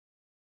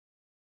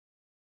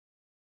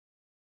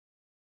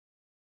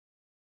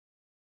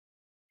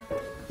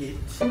It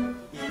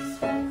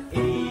is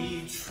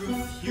a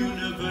truth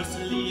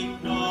universally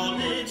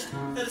acknowledged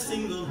that a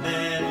single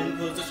man in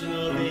possession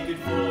of a good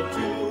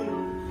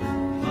fortune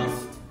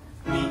must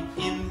be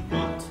in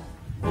want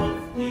of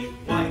a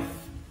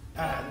wife.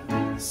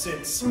 And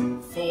since,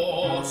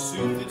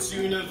 forsooth, it's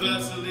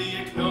universally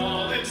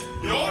acknowledged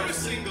you're a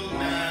single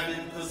man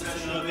in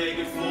possession of a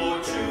good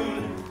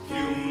fortune,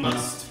 you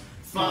must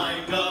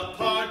find a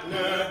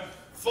partner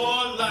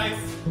for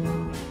life.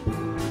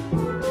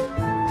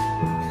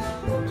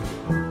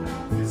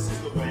 This is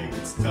the way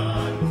it's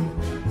done.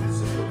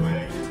 This is the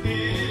way it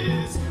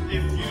is.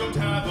 If you don't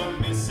have a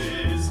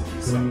missus,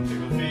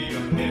 something will be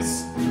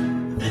amiss.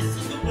 This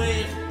is the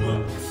way it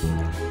works.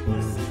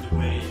 This is the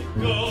way it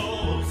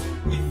goes.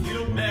 If you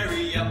don't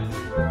marry up,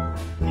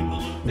 people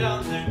look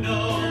down their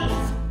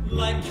nose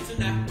like it's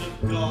an act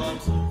of God,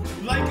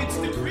 like it's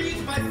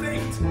decreed by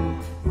fate.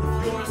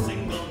 If you're a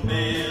single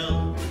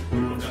male,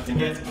 you've got to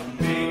get a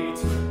mate.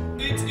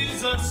 It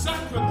is a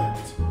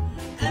sacrament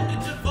and a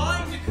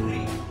divine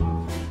decree.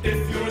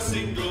 If you're a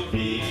single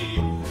he,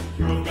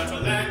 you've got to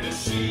land a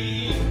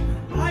she.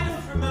 I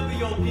don't remember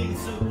your being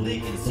so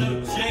bleak and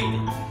so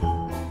jaded.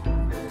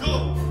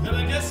 Good, then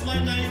I guess my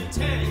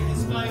naivete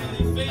has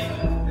finally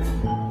faded.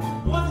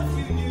 What if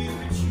you knew you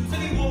could choose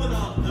any woman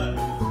on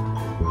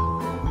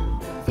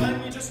earth? Find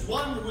me just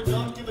one who would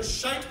not give a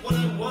shite what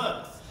I'm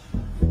worth.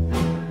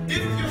 If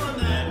you're a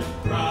man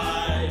of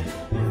pride,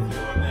 if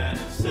you're a man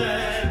of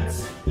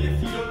sense,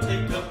 if you don't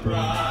take a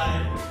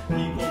bride,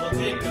 people will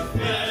take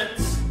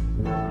offense.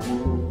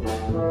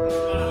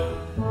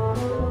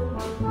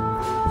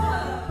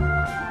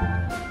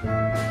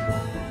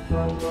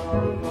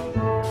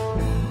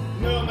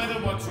 No matter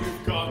what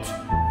you've got,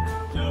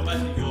 no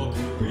matter your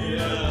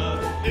career,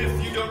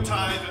 if you don't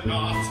tie the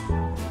knot,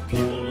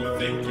 people will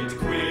think it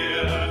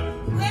queer.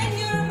 When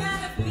you're a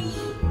man of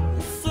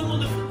means,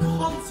 someone of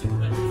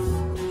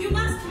consequence, you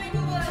must make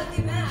a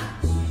worthy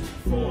match.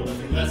 For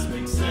nothing less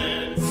makes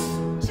sense.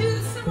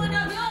 Choose someone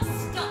of your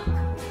stock,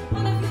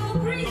 one of your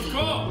breed. Of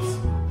course.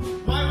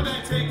 Why would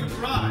I take a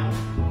bride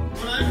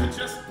when I could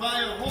just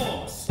buy a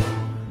horse?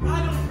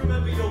 I don't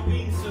remember your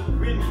being so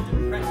grim and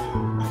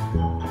depressing.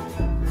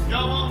 Go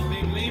on,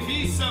 Bingley,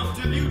 be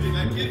self-deluding.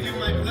 I give you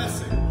my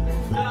blessing.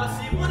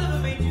 Darcy, whatever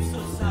made you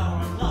so sour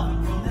on love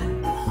and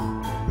romance?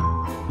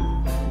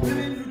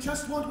 Women who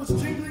just want what's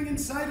jingling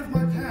inside of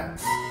my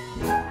pants.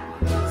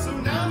 So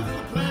now that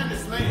the plan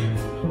is laid,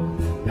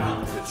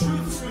 now that the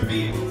truth's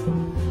revealed,